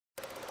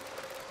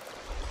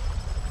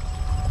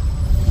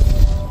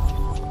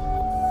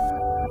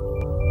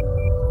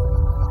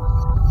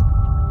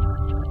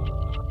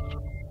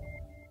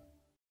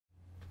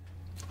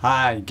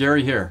Hi,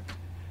 Gary here.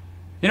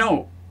 You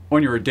know,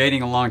 when you were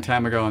dating a long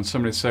time ago and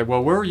somebody said,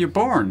 well, where were you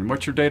born?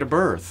 What's your date of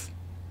birth?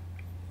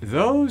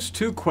 Those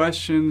two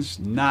questions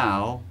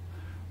now,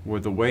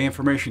 with the way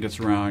information gets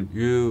around,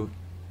 you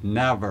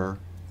never,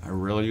 I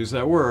really use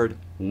that word,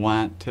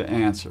 want to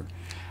answer.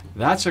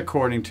 That's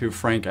according to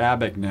Frank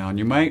Abagnale, and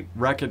you might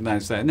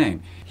recognize that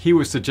name. He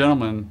was the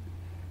gentleman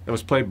that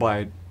was played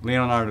by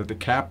Leonardo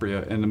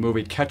DiCaprio in the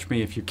movie Catch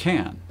Me If You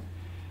Can,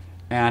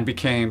 and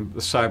became the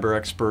cyber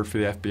expert for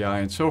the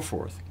FBI and so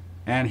forth.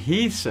 And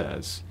he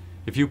says,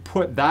 if you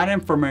put that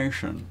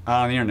information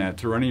out on the internet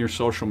through any of your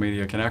social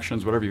media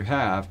connections, whatever you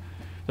have,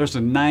 there's a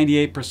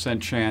 98%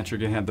 chance you're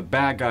going to have the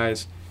bad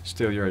guys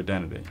steal your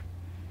identity.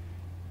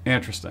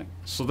 Interesting.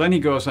 So then he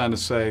goes on to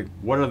say,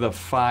 what are the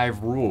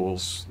 5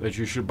 rules that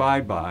you should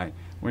abide by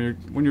when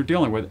you're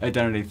dealing with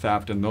identity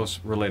theft in those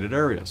related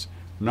areas?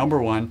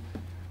 Number 1,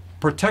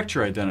 protect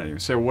your identity. You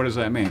say, well, what does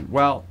that mean?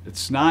 Well,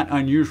 it's not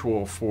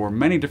unusual for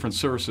many different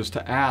services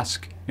to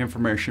ask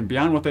information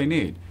beyond what they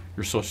need.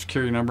 Your social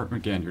security number,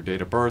 again, your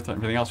date of birth,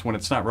 everything else when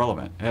it's not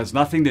relevant. It has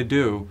nothing to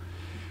do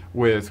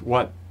with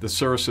what the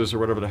services or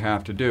whatever they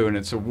have to do, and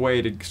it's a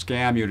way to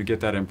scam you to get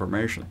that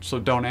information. So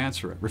don't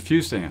answer it.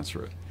 Refuse to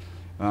answer it.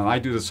 I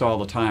do this all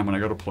the time when I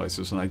go to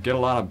places, and I get a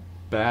lot of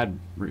bad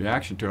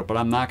reaction to it, but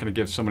I'm not going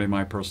to give somebody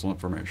my personal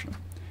information.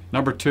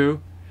 Number 2,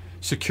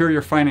 secure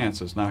your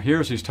finances. Now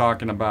he's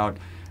talking about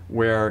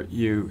where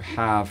you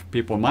have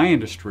people in my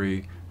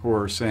industry who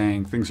are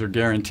saying things are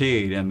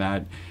guaranteed and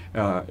that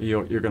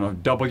you're going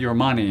to double your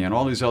money and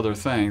all these other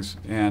things,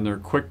 and they're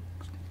quick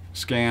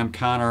scam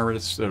con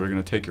artists that are going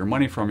to take your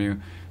money from you.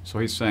 So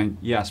he's saying,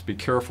 yes, be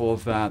careful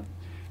of that.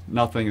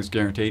 Nothing is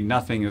guaranteed.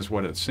 Nothing is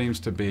what it seems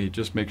to be.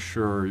 Just make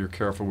sure you're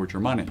careful with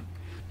your money.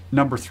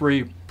 Number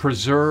 3,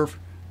 preserve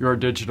your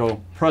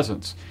digital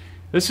presence.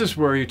 This is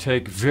where you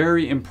take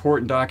very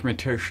important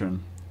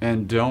documentation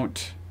and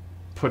don't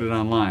put it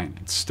online.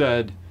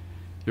 Instead,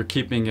 you're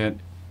keeping it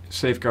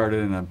safeguarded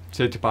in a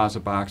safe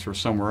deposit box or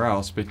somewhere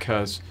else,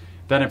 because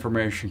that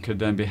information could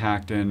then be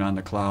hacked in on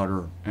the cloud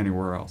or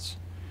anywhere else.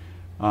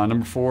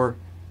 Number 4,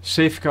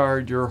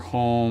 safeguard your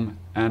home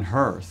and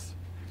hearth.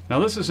 Now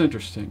this is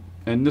interesting,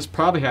 and this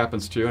probably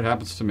happens to you. It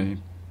happens to me.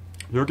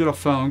 You'll get a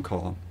phone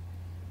call,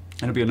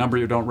 and it'll be a number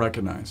you don't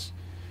recognize,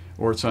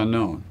 or it's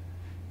unknown.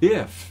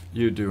 If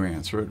you do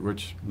answer it,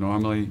 which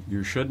normally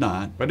you should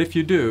not, but if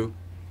you do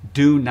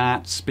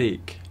not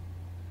speak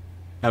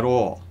at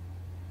all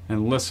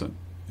and listen.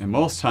 And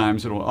most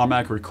times it'll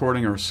automatic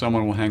recording or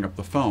someone will hang up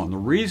the phone. The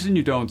reason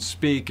you don't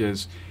speak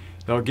is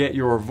they'll get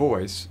your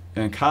voice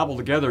and cobble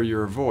together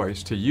your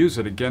voice to use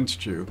it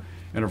against you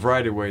in a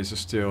variety of ways to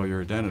steal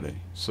your identity.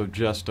 So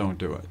just don't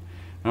do it.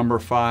 Number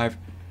 5,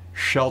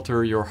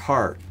 shelter your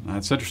heart. Now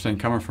it's interesting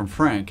coming from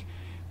Frank,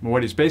 but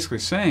what he's basically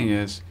saying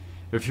is,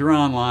 if you're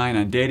online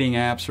on dating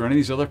apps or any of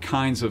these other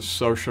kinds of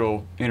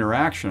social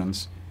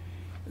interactions,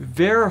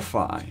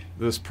 verify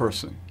this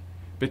person,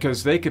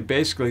 because they could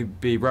basically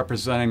be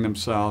representing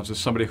themselves as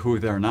somebody who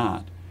they're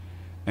not.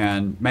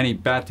 And many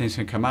bad things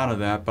can come out of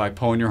that by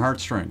pulling your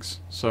heartstrings.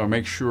 So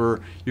make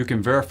sure you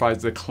can verify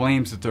the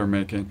claims that they're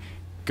making.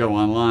 Go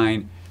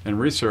online and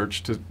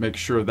research to make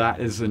sure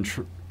that is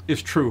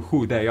true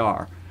who they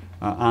are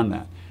on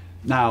that.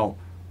 Now,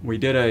 we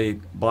did a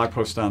blog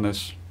post on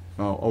this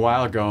a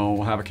while ago.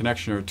 We'll have a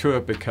connection to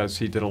it because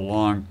he did a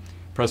long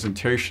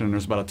presentation.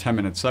 There's about a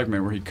 10-minute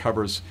segment where he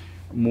covers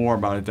more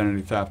about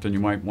identity theft, and you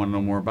might want to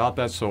know more about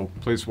that. So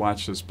please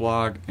watch this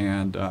blog,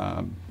 and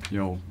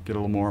you'll get a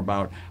little more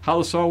about how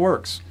this all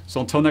works. So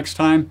until next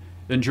time,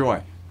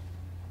 enjoy.